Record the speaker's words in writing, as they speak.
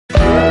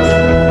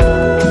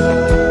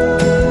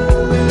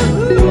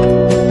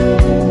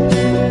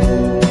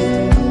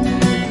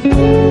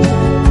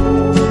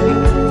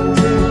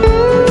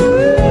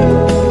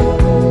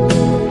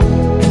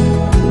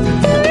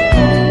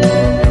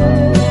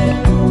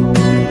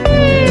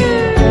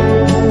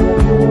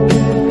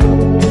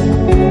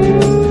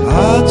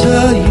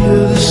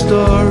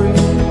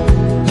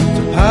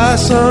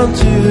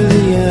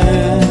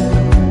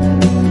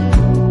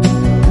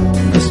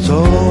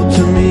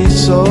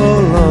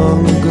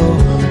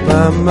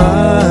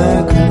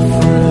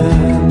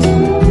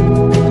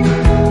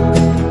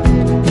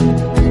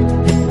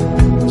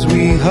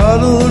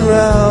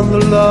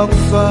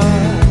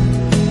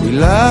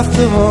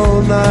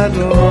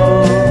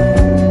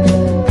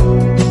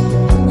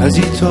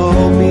he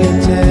told me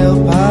a tale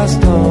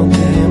passed on to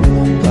him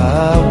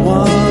by a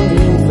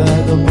wandering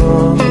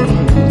vagabond.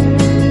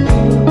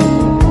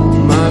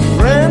 My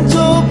friend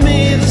told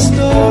me the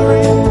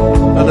story,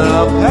 and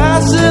I'll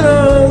pass it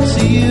on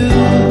to you.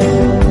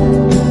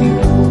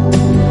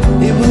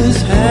 It was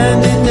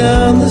handed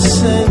down the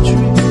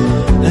century,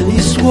 and he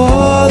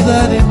swore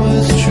that it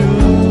was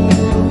true.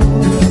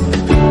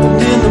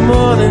 And in the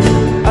morning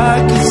I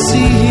could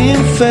see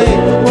him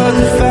fade. Was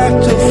it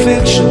fact or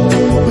fiction?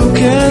 Who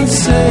can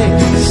say?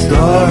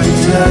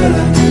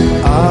 Storyteller,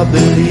 I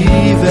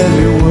believe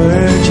every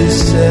word you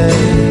say.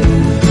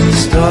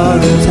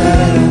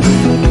 Storyteller,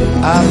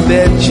 I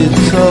bet you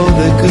told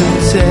a good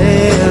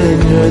tale in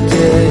your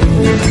day.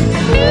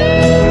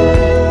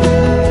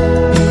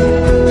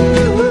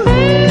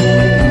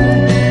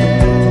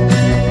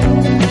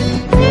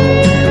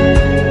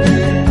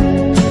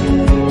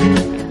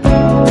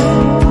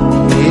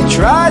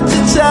 Tried to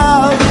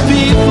tell the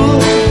people,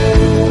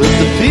 but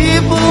the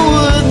people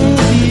wouldn't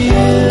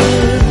hear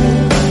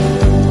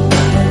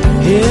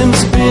him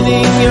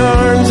spinning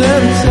yarns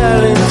and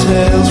telling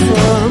tales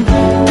from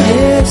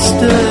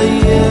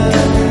yesteryear.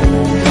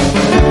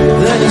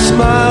 Then he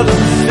smiled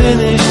and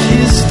finished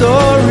his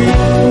story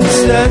and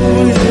said,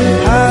 would you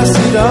pass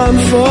it on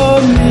for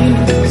me?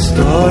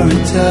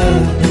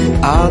 Storyteller,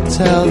 I'll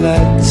tell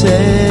that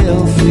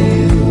tale for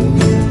you.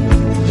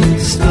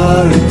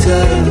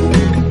 Storyteller,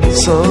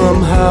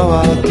 somehow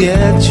I'll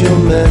get your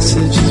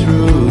message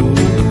through.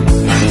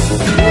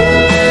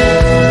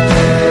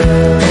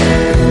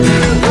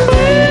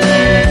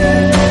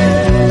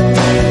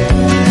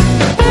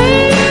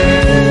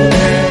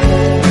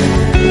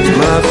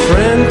 My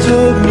friend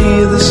told me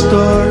the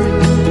story,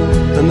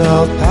 and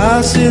I'll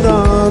pass it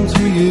on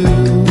to you.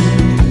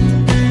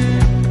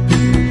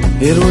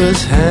 It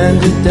was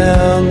handed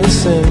down the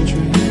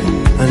century,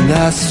 and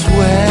I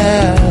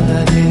swear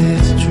that